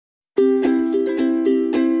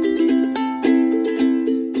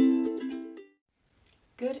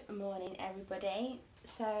everybody.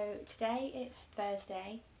 So today it's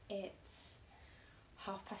Thursday, it's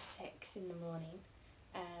 6:30 in the morning.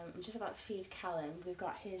 I'm just about to feed Callum. We've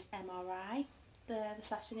got his MRI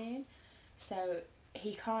this afternoon, so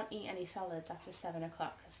he can't eat any solids after 7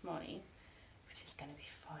 o'clock this morning, which is going to be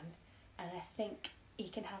fun. And I think he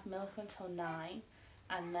can have milk until 9,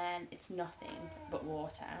 and then it's nothing but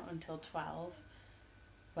water until 12,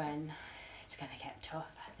 when it's going to get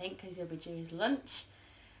tough, I think, because he'll be due his lunch.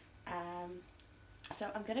 So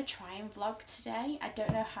I'm going to try and vlog today. I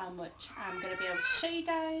don't know how much I'm going to be able to show you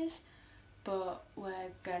guys, but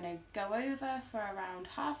we're going to go over for around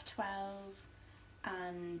 12:30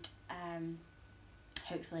 and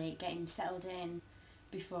hopefully get him settled in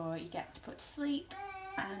before he gets put to sleep,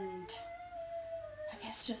 and I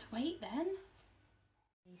guess just wait then.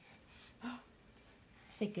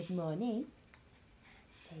 Say good morning.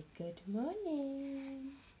 Say good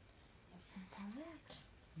morning. Have some porridge.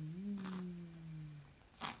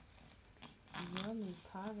 Yummy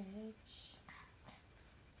porridge.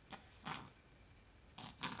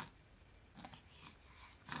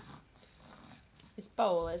 This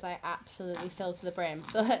bowl is like absolutely filled to the brim,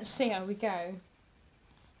 so let's see how we go.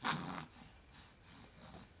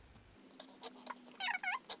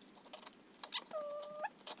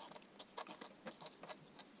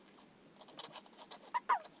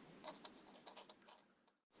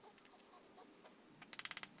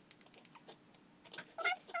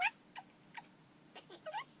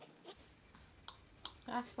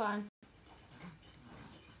 Last one.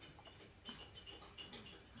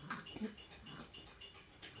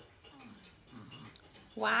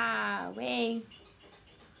 Wowee.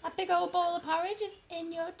 A big old bowl of porridge is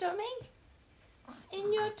in your tummy?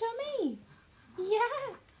 In your tummy?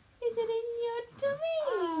 Yeah. Is it in your tummy?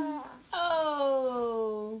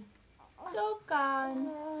 Oh. It's all gone.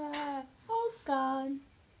 All gone.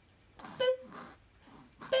 Boop.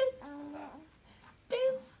 Boop.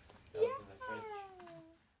 Boop. Yeah.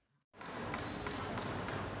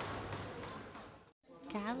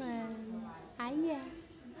 Callum. Hiya.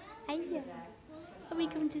 Hiya. Are we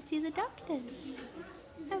coming to see the doctors?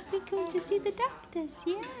 Are we coming to see the doctors?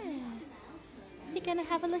 Yeah. You're going to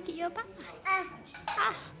have a look at your back?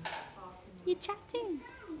 Ah. You're chatting?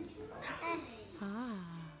 Ah.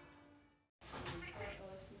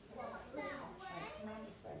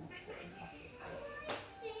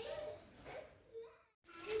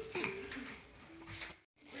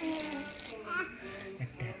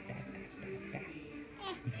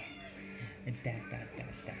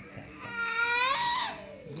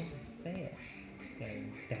 Yeah, say it. So,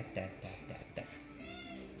 da da da da da.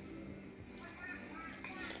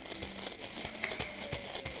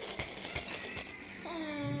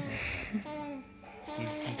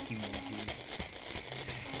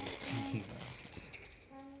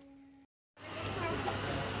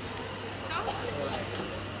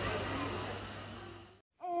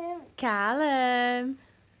 Callum.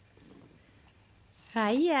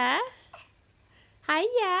 Hiya.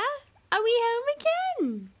 Hiya. Are we home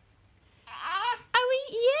again?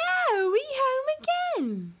 Are we home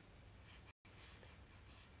again?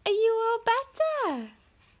 Are you all better?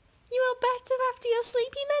 You all better after your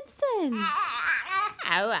sleepy medicine?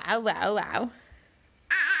 Ow, ow, ow, ow.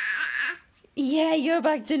 Yeah, you're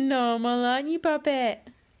back to normal, aren't you, Bobbit?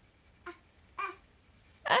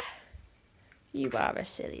 You are a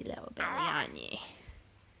silly little belly, aren't you?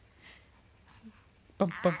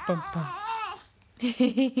 Bum, bum, bum, bum.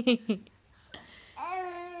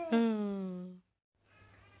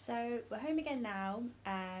 So we're home again now.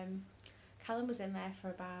 Callum was in there for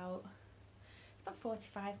about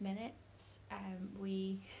 45 minutes.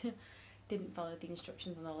 We didn't follow the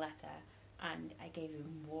instructions on the letter, and I gave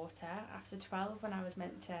him water after 12 when I was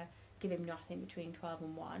meant to give him nothing between 12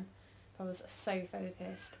 and 1. I was so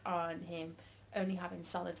focused on him only having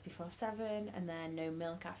solids before 7 and then no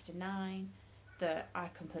milk after 9 that I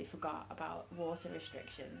completely forgot about water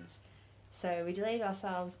restrictions. So we delayed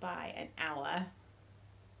ourselves by an hour,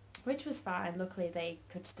 which was fine. Luckily they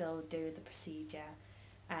could still do the procedure.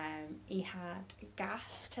 He had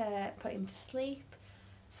gas to put him to sleep,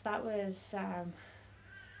 so that was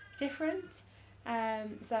different.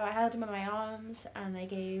 So I held him on my arms and they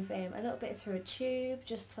gave him a little bit through a tube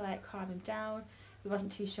just to like calm him down. He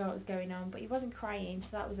wasn't too sure what was going on, but he wasn't crying,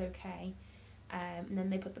 so that was okay. And then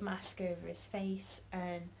they put the mask over his face,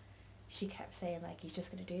 and she kept saying like, he's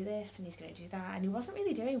just going to do this and he's going to do that, and he wasn't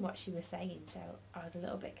really doing what she was saying, so I was a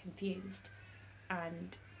little bit confused.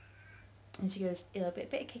 And she goes, he'll a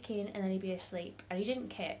bit of kicking and then he'd be asleep, and he didn't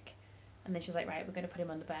kick. And then she was like, right, we're going to put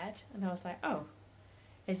him on the bed. And I was like, oh,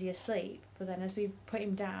 is he asleep? But then as we put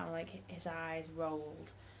him down, like his eyes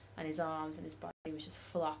rolled and his arms and his body was just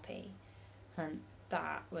floppy, and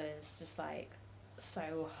that was just like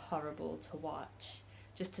so horrible to watch,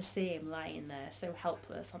 just to see him lying there so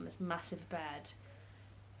helpless on this massive bed.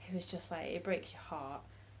 It was just like, it breaks your heart.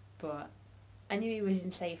 But I knew he was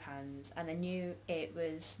in safe hands, and I knew it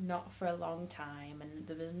was not for a long time, and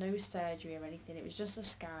there was no surgery or anything. It was just a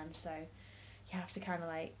scan, so you have to kind of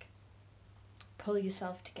like pull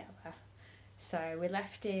yourself together. So we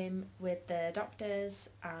left him with the doctors,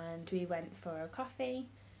 and we went for a coffee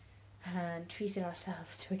and treated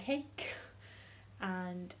ourselves to a cake,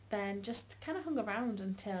 and then just kind of hung around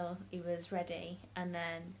until he was ready, and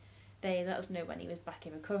then they let us know when he was back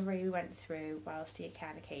in recovery. We went through whilst he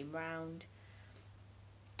kind of came round,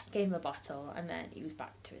 gave him a bottle, and then he was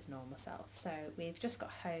back to his normal self. So we've just got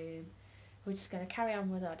home. We're just going to carry on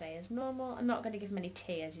with our day as normal. I'm not going to give him any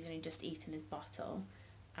tea as he's only just eaten his bottle,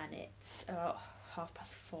 and it's about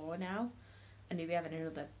 4:30 now. I knew we having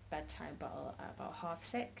another bedtime bottle at about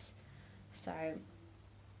 6:30. So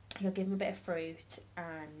you'll give him a bit of fruit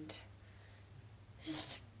and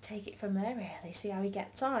just take it from there, really, see how he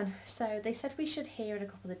gets on. So they said we should hear in a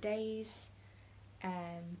couple of days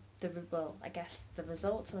I guess the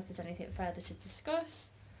results, or if there's anything further to discuss,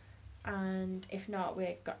 and if not,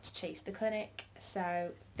 we've got to chase the clinic.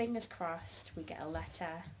 So fingers crossed we get a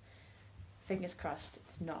letter. Fingers crossed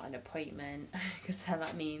it's not an appointment, because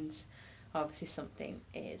that means obviously something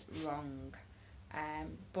is wrong.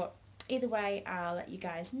 But either way, I'll let you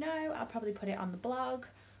guys know. I'll probably put it on the blog,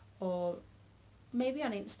 or maybe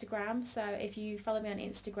on Instagram. So if you follow me on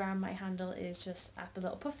Instagram, my handle is just at the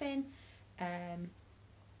Little Puffin.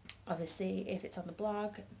 Obviously, if it's on the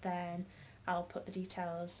blog, then I'll put the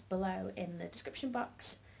details below in the description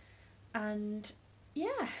box. And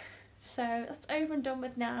yeah, so that's over and done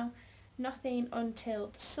with now. Nothing until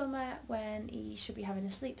the summer, when he should be having a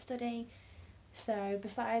sleep study. So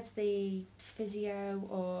besides the physio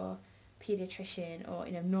or paediatrician or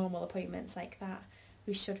normal appointments like that,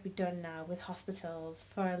 we should be done now with hospitals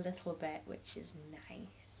for a little bit, which is nice.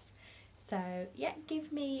 So yeah,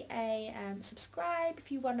 give me a subscribe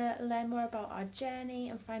if you want to learn more about our journey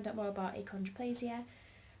and find out more about achondroplasia,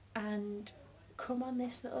 and come on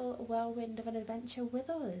this little whirlwind of an adventure with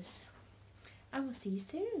us. And we'll see you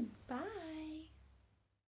soon. Bye.